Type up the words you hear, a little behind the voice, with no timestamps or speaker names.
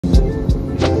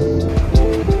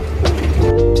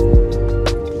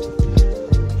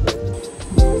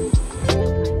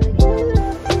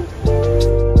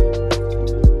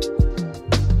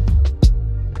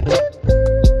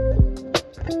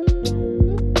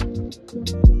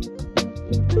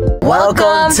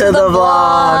Welcome to the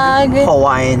vlog,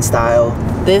 Hawaiian style.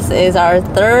 This is our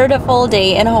third full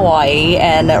day in Hawaii,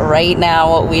 and right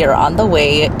now we are on the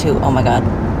way to, oh my god.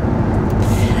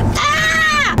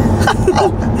 Ah!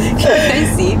 Can you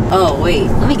guys see? Oh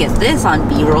wait, let me get this on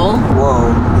B-roll.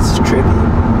 Whoa, this is trippy.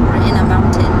 We're in a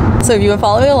mountain. So if you've been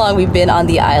following along, we've been on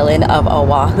the island of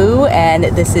Oahu, and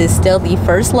this is still the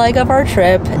first leg of our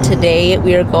trip. Today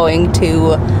we are going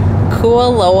to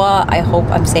Kualoa, I hope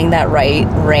I'm saying that right,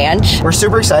 ranch. We're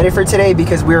super excited for today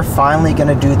because we're finally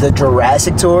gonna do the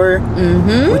Jurassic tour,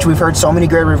 which we've heard so many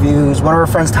great reviews. One of our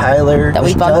friends, Tyler, that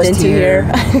we bumped into here,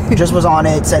 just was on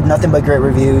it, said nothing but great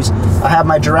reviews. I have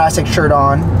my Jurassic shirt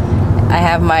on. I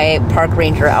have my park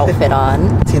ranger outfit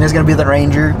on. Tina's gonna be the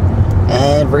ranger,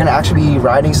 and we're gonna actually be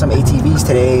riding some ATVs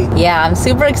today. Yeah, I'm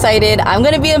super excited. I'm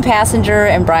gonna be a passenger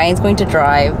and Brian's going to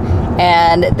drive.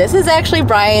 And this is actually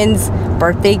Brian's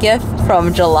birthday gift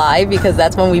from July because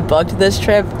that's when we booked this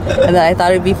trip, and then I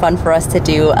thought it'd be fun for us to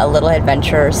do a little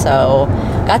adventure, so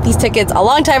got these tickets a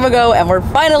long time ago and we're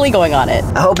finally going on it.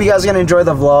 I hope you guys are gonna enjoy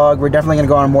the vlog. We're definitely gonna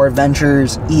go on more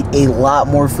adventures, eat a lot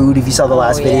more food. If you saw the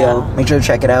last video, make sure to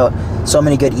check it out. So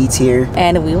many good eats here,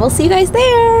 and we will see you guys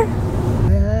there.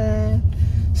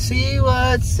 See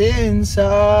what's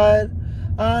inside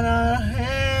on our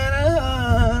hand.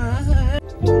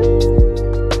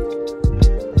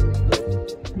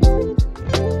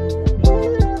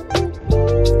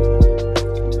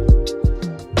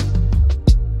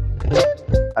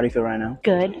 How do you feel right now?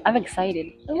 Good. I'm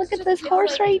excited. Oh, look at this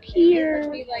horse right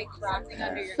here.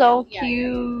 So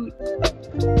cute.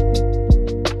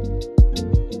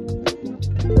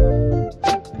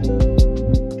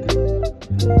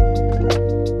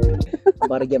 I'm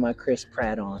about to get my Chris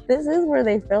Pratt on. This is where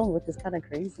they film, which is kind of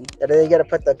crazy. Yeah, they gotta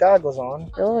put the goggles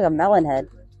on. They look like a melon head.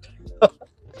 You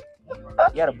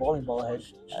got a bowling ball head.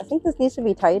 I think this needs to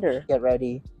be tighter. Get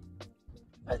ready.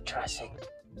 A Jurassic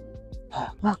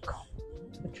Park. Welcome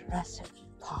to Jurassic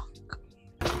Park.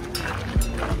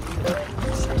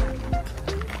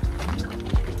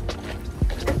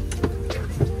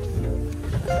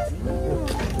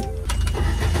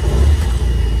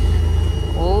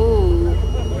 Oh.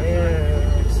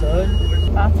 Yeah, son.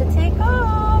 About to take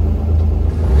off.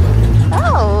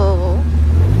 Oh.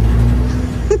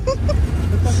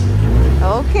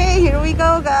 Okay, here we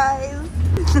go, guys.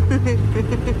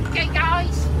 Okay,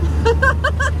 guys.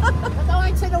 We're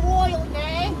going to the wild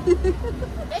now.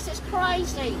 This is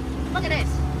crazy. Look at this.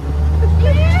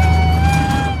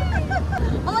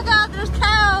 Oh my god, there's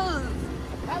cows.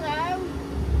 Hello.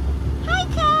 Hi,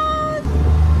 cows.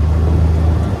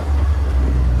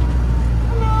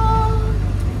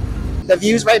 Hello. The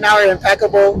views right now are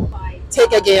impeccable.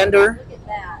 Take a gander. Look at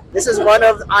that. This is one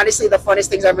of, honestly, the funnest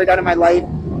things I've ever done in my life.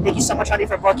 Thank you so much, honey,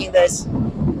 for booking this.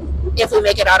 If we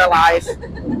make it out alive.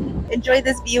 Enjoy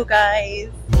this view, guys.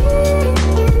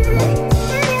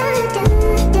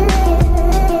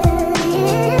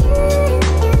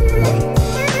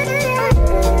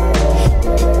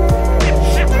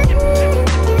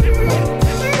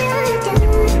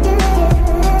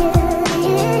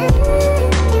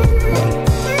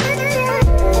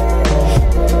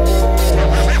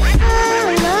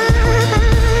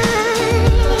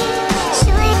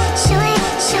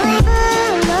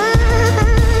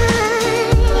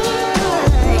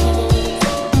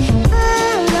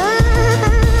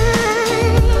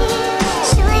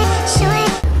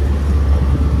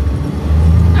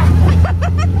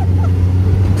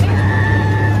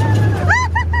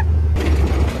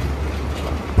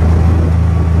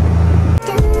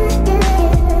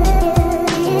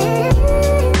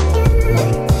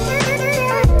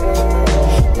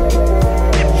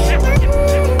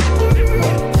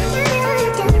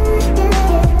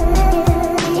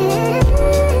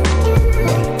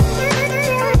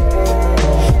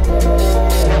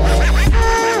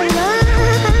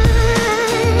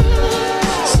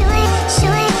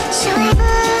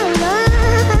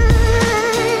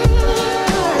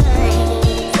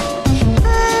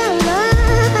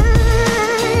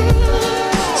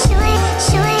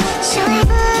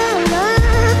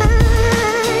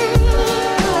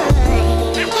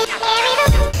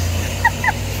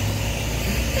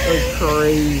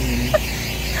 Crazy.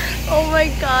 Oh my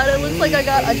god, it looks like I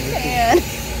got a tan.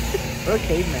 We're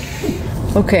cavemen.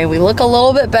 Okay, we look a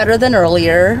little bit better than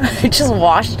earlier. I just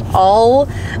washed all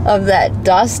of that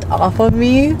dust off of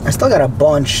me. I still got a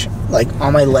bunch, like,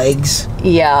 on my legs.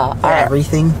 Yeah.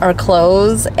 Everything. Our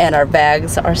clothes and our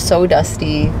bags are so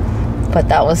dusty. But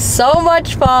that was so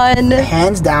much fun.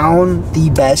 Hands down, the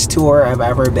best tour I've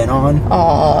ever been on.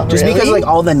 Oh, just really? because like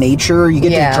all the nature, you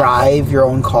get to drive your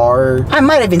own car. I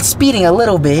might have been speeding a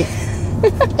little bit.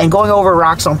 and going over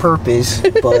rocks on purpose.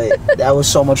 But that was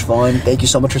so much fun. Thank you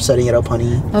so much for setting it up,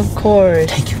 honey. Of course.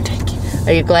 Thank you, thank you.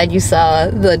 Are you glad you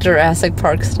saw the Jurassic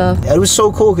Park stuff? It was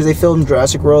so cool because they filmed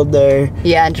Jurassic World there.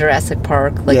 Yeah, Jurassic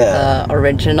Park, like the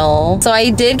original. So I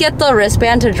did get the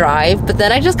wristband to drive, but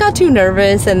then I just got too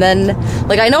nervous. And then,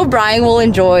 like, I know Brian will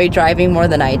enjoy driving more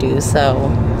than I do,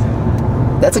 so...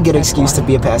 That's a good excuse to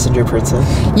be a passenger princess.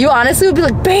 You honestly would be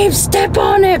like, babe, step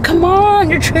on it. Come on,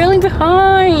 you're trailing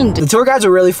behind. The tour guides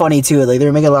are really funny too. Like, they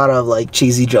were making a lot of like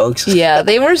cheesy jokes. Yeah,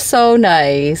 they were so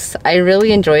nice. I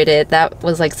really enjoyed it. That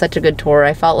was like such a good tour.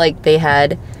 I felt like they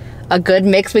had a good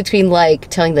mix between like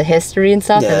telling the history and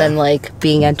stuff and then like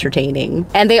being entertaining.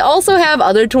 And they also have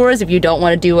other tours if you don't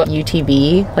want to do a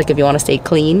UTV, like if you want to stay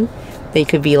clean. They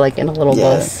could be like in a little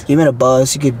bus. You in a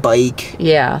bus, you could bike.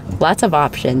 Yeah, lots of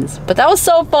options. But that was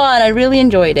so fun. I really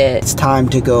enjoyed it. It's time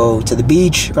to go to the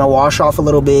beach. We're gonna wash off a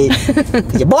little bit.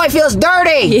 Your boy feels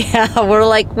dirty! Yeah, we're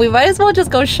like, we might as well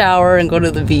just go shower and go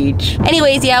to the beach.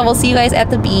 Anyways, yeah, we'll see you guys at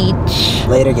the beach.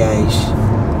 Later, guys.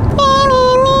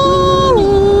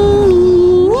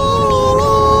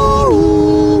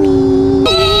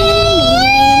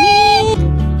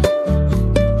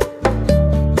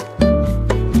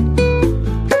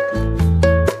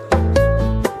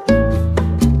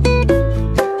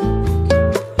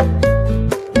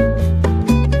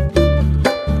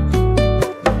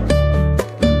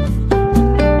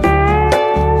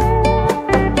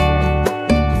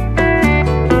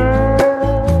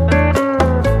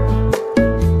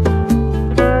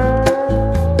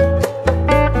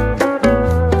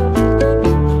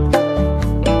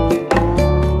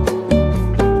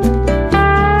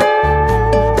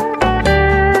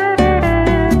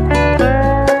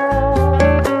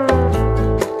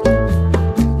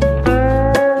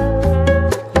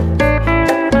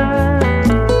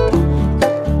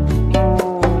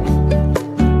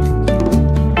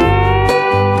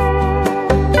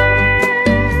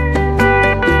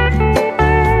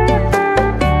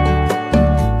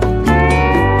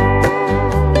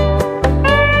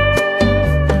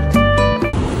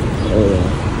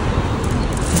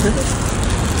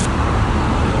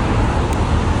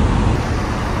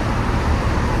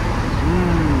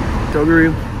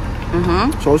 Sugary.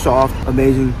 So soft.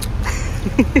 Amazing.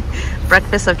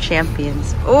 Breakfast of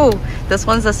champions. Oh, this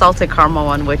one's the salted caramel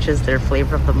one, which is their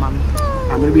flavor of the month.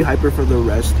 I'm gonna be hyper for the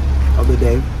rest of the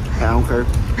day. I don't care.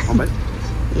 I'll bet.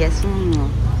 Yes.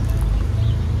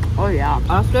 Oh yeah.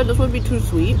 After this would be too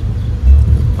sweet.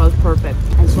 That was perfect.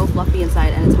 And so fluffy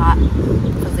inside, and it's hot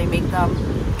because they make them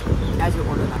as you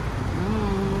order them.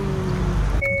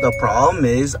 The problem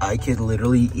is I could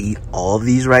literally eat all of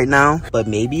these right now, but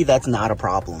maybe that's not a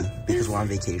problem because we're on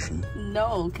vacation.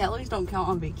 No, calories don't count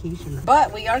on vacation.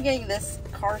 But we are getting this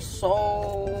car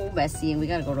so messy, and we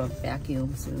gotta go to a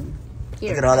vacuum soon. Here.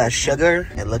 Look at all that sugar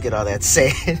and look at all that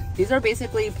sand. These are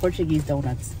basically Portuguese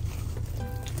donuts.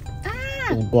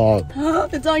 Oh God.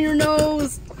 It's on your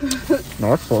nose.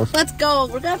 Not forced. Let's go.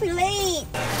 We're gonna be late.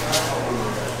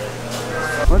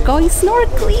 We're going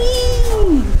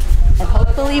snorkeling. And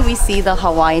hopefully we see the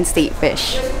Hawaiian state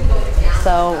fish.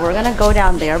 So we're gonna go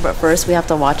down there, but first we have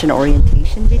to watch an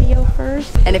orientation video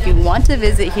first. And if you want to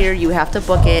visit here, you have to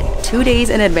book it 2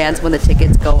 days in advance when the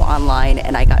tickets go online.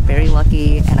 And I got very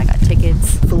lucky and I got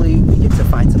tickets. Hopefully we get to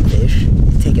find some fish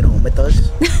and take it home with us.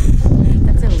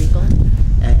 That's illegal.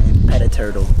 And pet a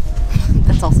turtle.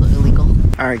 That's also illegal.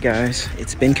 Alright guys,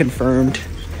 it's been confirmed.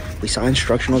 We saw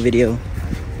instructional video.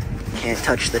 Can't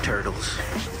touch the turtles.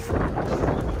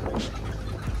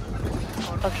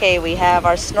 Okay, we have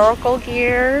our snorkel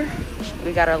gear.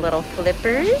 We got our little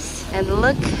flippers. And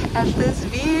look at this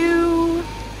view.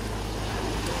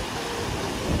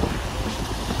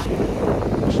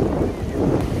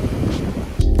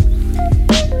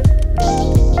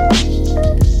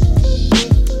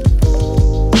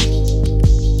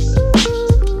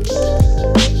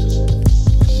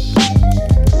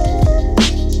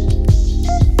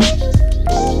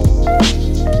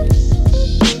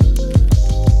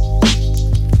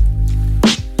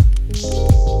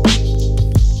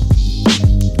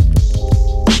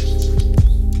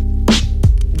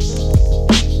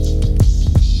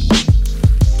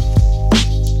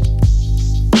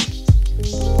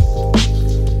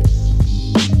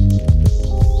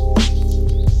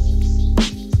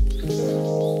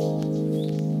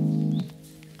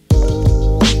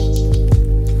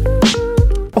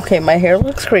 Okay, my hair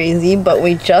looks crazy, but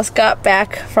we just got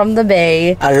back from the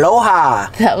bay. Aloha!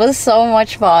 That was so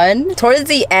much fun. Towards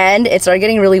the end, it started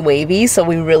getting really wavy, so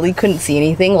we really couldn't see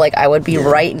anything. Like, I would be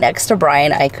right next to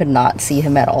Brian. I could not see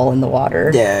him at all in the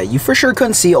water. Yeah, you for sure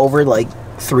couldn't see over like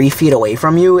 3 feet away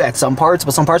from you at some parts,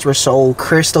 but some parts were so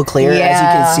crystal clear, as you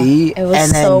can see. It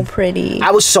was so pretty.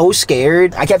 I was so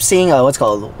scared. I kept seeing what's it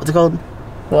called?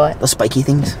 What? The spiky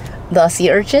things. The sea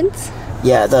urchins?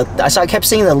 Yeah, I kept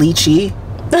seeing the lychee.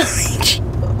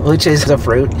 Which is a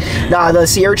fruit. Nah, the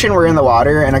sea urchin were in the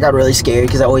water, and I got really scared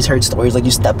because I always heard stories like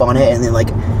you step on it and then like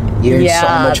you're in so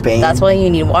much pain. That's why you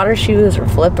need water shoes or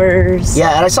flippers.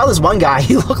 Yeah, and I saw this one guy.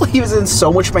 He looked like he was in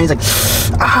so much pain. He's like,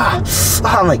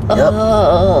 I'm like, yep.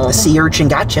 The sea urchin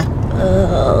gotcha.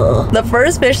 The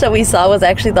first fish that we saw was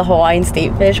actually the Hawaiian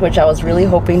state fish, which I was really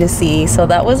hoping to see. So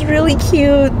that was really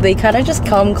cute. They kind of just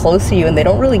come close to you and they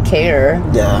don't really care.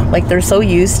 Yeah. Like they're so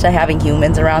used to having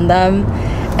humans around them.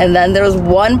 And then there was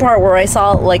one part where I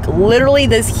saw like literally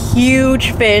this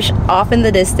huge fish off in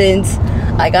the distance.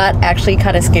 I got actually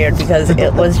kind of scared because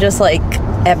it was just like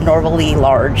abnormally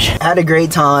large. I had a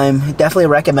great time. Definitely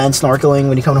recommend snorkeling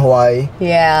when you come to Hawaii.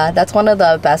 Yeah, that's one of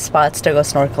the best spots to go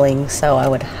snorkeling, so I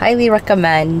would highly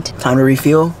recommend. Time to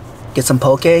refuel, get some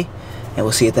poke, and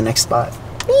we'll see you at the next spot.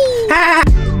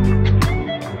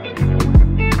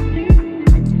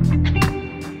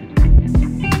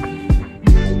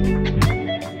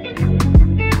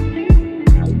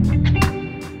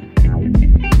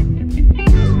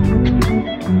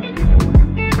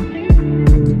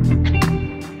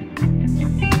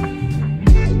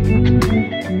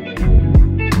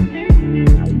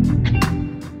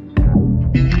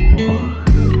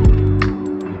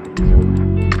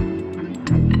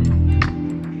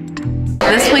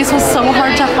 This place was so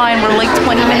hard to find. We're like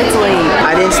 20 minutes late.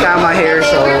 I didn't style my hair,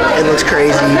 so it looks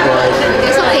crazy, but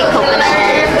It's okay,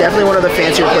 coconut. definitely one of the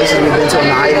fancier places we've been to on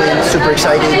the island. Super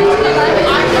excited.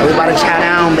 We're about to chat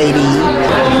down, baby.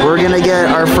 We're gonna get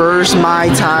our first Mai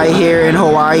Tai here in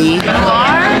Hawaii. You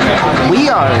are? We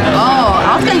are. Oh,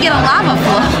 I was gonna get a lava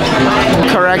flow.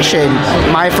 Correction,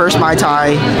 my first Mai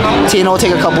Tai. Tina will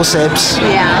take a couple sips.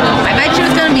 Yeah, I bet you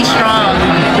it's gonna be strong.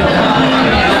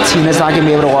 Tina's not gonna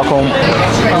be able to walk home.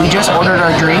 We just ordered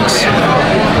our drinks.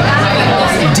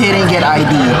 Didn't get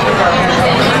ID.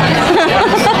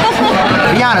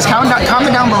 Be honest, comment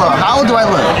down below. How old do I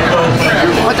look?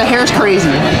 But the hair's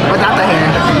crazy, but not the hair.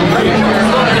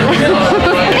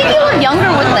 I think you look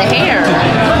younger with the hair.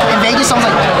 In Vegas, I was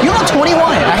like, you look 21.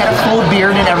 I had a full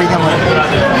beard and everything like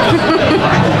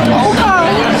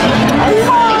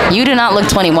okay. You do not look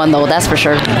 21 though, that's for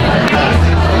sure.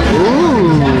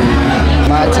 Ooh.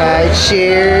 Mai Tai,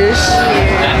 cheers.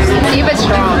 Keep it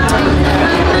strong.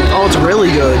 Oh, it's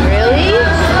really good. Really?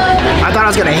 I thought I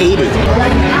was gonna hate it.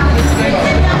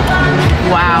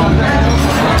 Wow.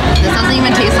 This doesn't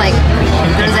even taste like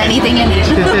there's anything in it.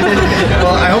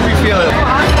 Well, I hope you feel it.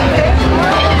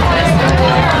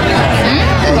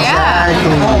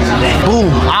 Exactly. Boom,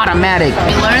 automatic.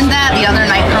 We learned that the other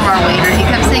night from our waiter. He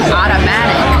kept saying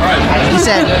automatic. He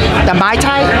said, the Mai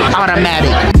Tai,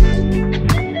 automatic.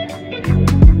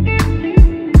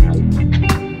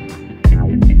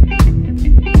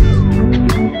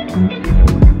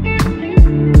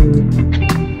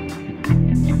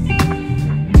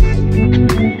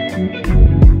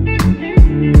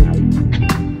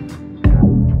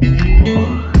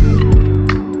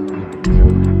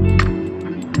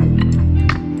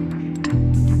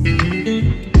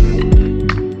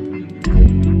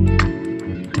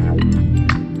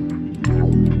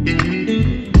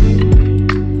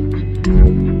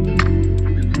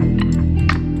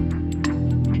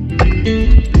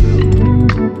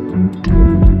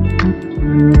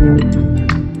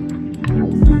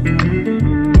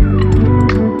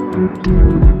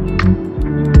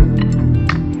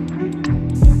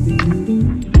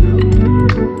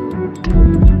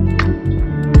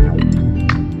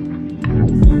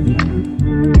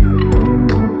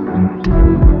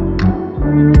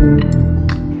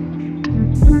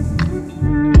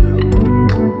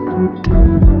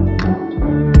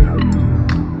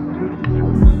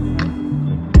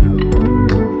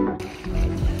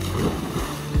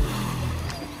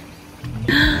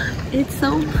 It's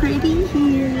so pretty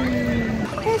here.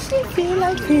 Does it feel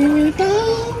like paradise?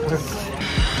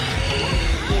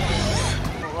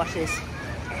 Watch this.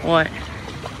 What?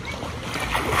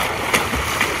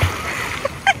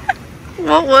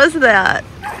 What was that?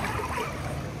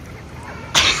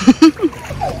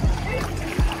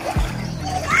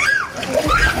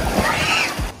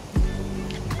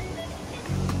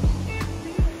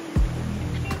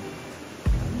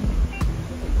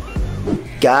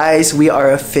 Guys, we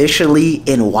are officially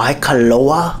in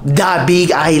Waikoloa, the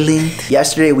big island.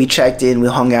 Yesterday we checked in, we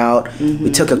hung out,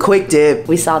 we took a quick dip.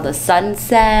 We saw the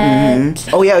sunset.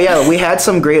 Oh yeah, we had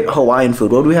some great Hawaiian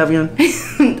food. What did we have, Yun?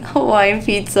 Hawaiian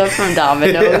pizza from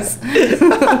Domino's.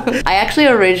 I actually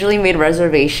originally made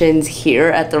reservations here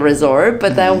at the resort,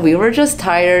 but then we were just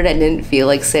tired and didn't feel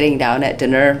like sitting down at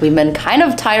dinner. We've been kind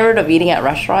of tired of eating at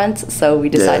restaurants, so we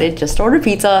decided just to order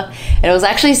pizza, and it was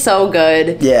actually so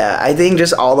good. Yeah, I think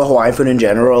just all the Hawaiian food in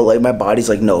general, like my body's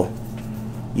like, no,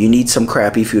 you need some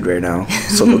crappy food right now.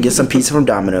 So go get some pizza from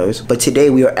Domino's. But today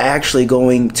we are actually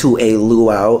going to a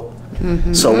luau.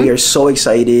 So we are so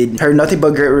excited. Heard nothing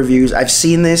but great reviews. I've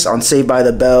seen this on Saved by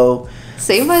the Bell.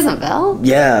 Saved by the Bell?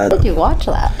 Yeah. Did you watch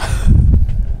that?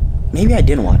 Maybe I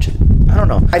didn't watch it. I don't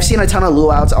know. I've seen a ton of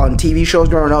luau's on TV shows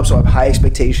growing up, so I have high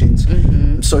expectations.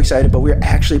 I'm so excited, but we're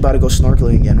actually about to go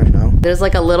snorkeling again right now. There's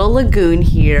like a little lagoon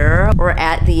here. We're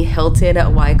at the Hilton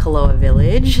Waikoloa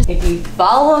Village. If you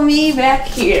follow me back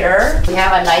here, we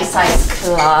have a nice sized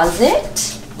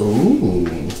closet. Ooh.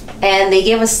 And they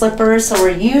gave us slippers, so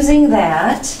we're using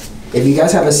that. If you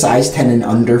guys have a size 10 and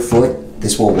under foot,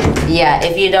 this will work. Yeah,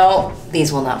 if you don't,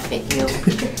 these will not fit you.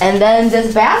 And then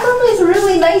this bathroom is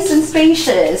really nice and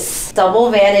spacious. Double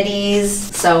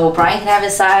vanities, so Brian can have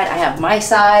his side, I have my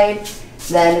side.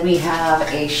 Then we have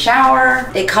a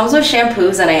shower. It comes with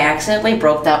shampoos, and I accidentally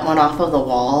broke that one off of the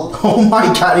wall. Oh my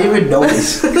god, I didn't even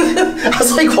notice. I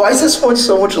was like, why is this one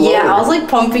so much lower? Yeah, I was like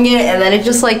pumping it, and then it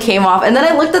just like came off. And then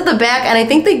I looked at the back, and I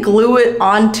think they glue it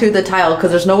onto the tile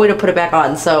because there's no way to put it back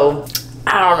on. So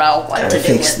I don't know what to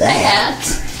do with that.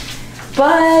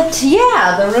 But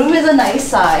yeah, the room is a nice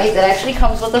size. It actually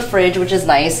comes with a fridge, which is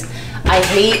nice. I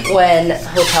hate when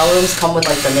hotel rooms come with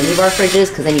like the minibar fridges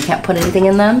because then you can't put anything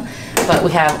in them. But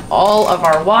we have all of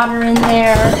our water in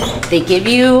there. They give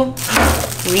you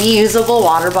reusable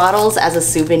water bottles as a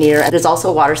souvenir. There's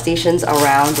also water stations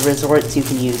around the resort, so you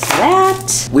can use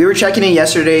that. We were checking in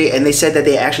yesterday and they said that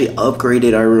they actually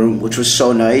upgraded our room, which was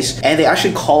so nice. And they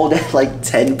actually called at like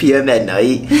 10 p.m. at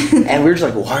night. And we were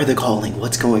just like, why are they calling?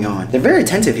 What's going on? They're very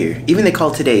attentive here. Even they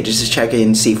called today just to check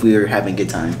in, see if we were having a good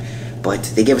time. But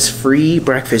they gave us free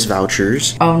breakfast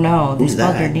vouchers. Oh no, they Who's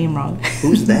spelled that? their name wrong.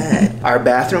 Who's that? Our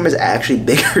bathroom is actually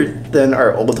bigger than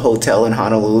our old hotel in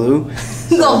Honolulu.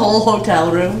 The whole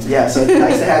hotel room. Yeah, so it's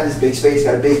nice to have this big space,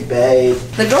 got a big bay.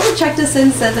 The girl who checked us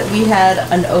in said that we had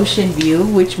an ocean view,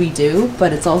 which we do,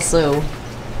 but it's also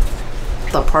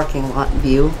the parking lot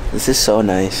view. This is so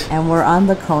nice. And we're on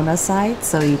the Kona side,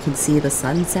 so you can see the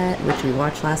sunset, which we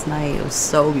watched last night. It was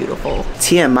so beautiful.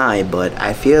 TMI, but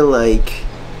I feel like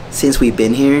since we've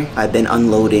been here, I've been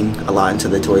unloading a lot into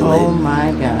the toilet. Oh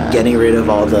my god. Getting rid of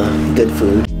all the good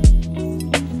food.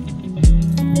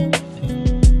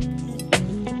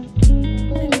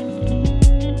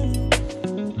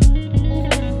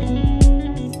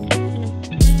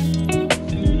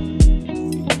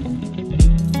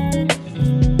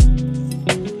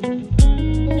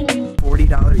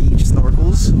 $40 each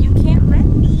snorkels. You can't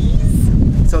rent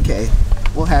these? It's okay.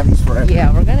 We'll have these forever.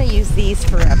 Yeah, we're gonna use these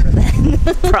forever then.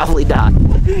 Probably not.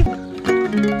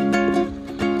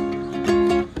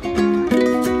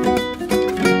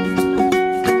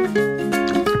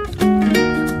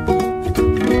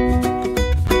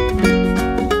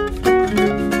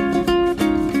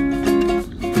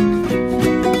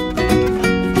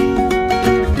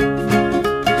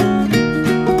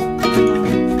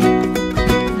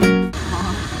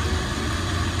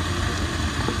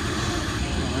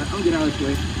 I'll get out of this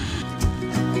way.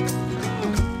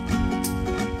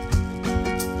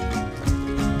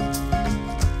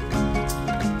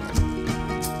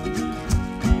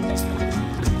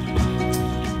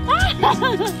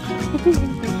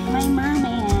 My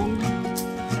merman.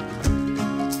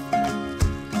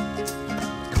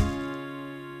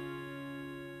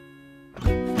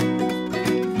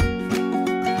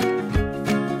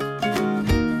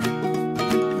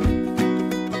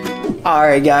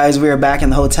 Alright guys, we are back in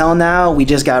the hotel now. We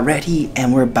just got ready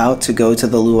and we're about to go to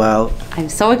the luau. I'm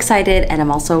so excited, and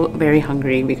I'm also very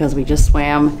hungry because we just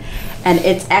swam, and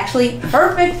it's actually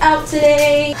perfect out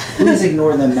today. Please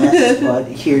ignore the mess, but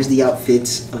here's the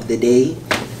outfits of the day.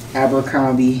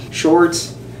 Abercrombie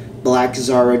shorts, black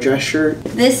Zara dress shirt.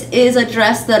 This is a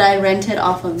dress that I rented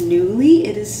off of Newly.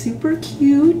 It is super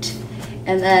cute.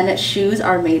 And then shoes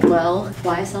are Madewell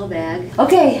YSL bag.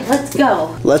 Okay, let's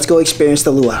go. Let's go experience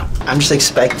the luau. I'm just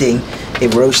expecting a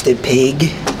roasted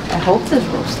pig I hope this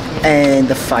roasted. and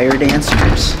the fire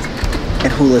dancers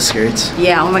and hula skirts.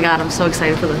 Yeah, oh my god, I'm so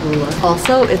excited for the hula.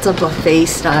 Also, it's a buffet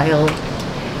style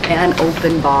and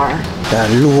open bar. The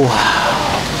luau.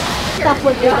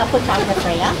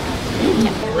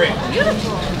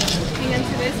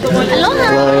 Aloha.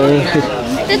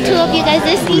 The two of you guys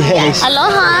this evening. Yes.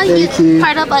 Aloha. Thank you.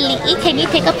 Part of Ali'i. Can you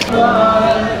take a picture?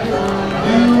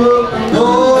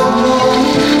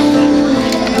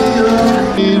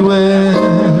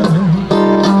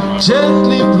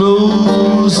 Gently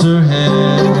blows her hand.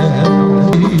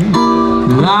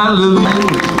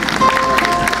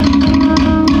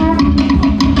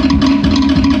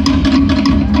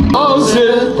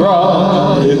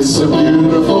 It's a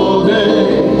beautiful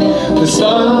day. The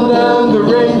sun and the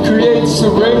rain creates a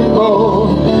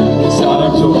rainbow. It's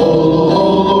time to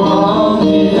roll around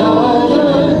the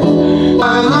island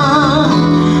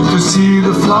to see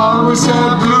the flowers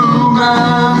that bloom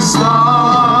and the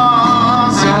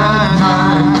stars at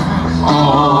night.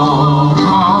 Oh,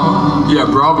 yeah,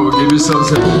 bravo. Give yourself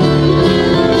some.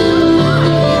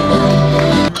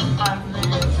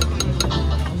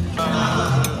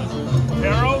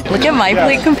 Look at my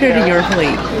plate compared to your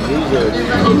plate.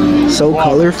 So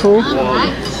colorful.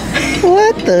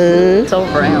 What the? So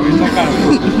brown.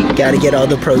 Gotta get all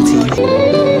the protein.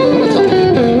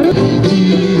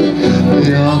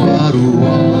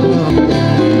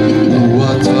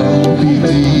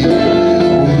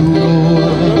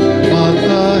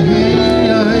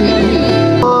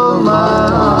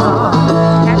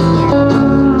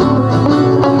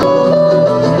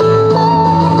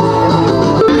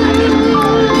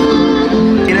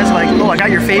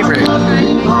 Your favorite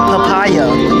papaya.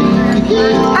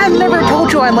 I've never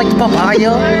told you I liked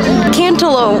papaya.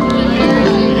 Cantaloupe.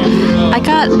 I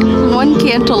got one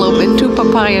cantaloupe and 2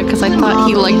 papaya because I thought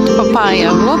he liked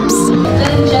papaya. Whoops.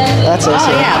 That's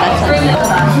awesome. Oh yeah,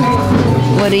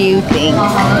 that's What do you think?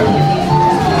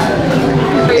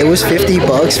 It was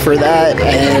 $50 for that,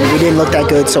 and we didn't look that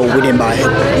good, so we didn't buy it.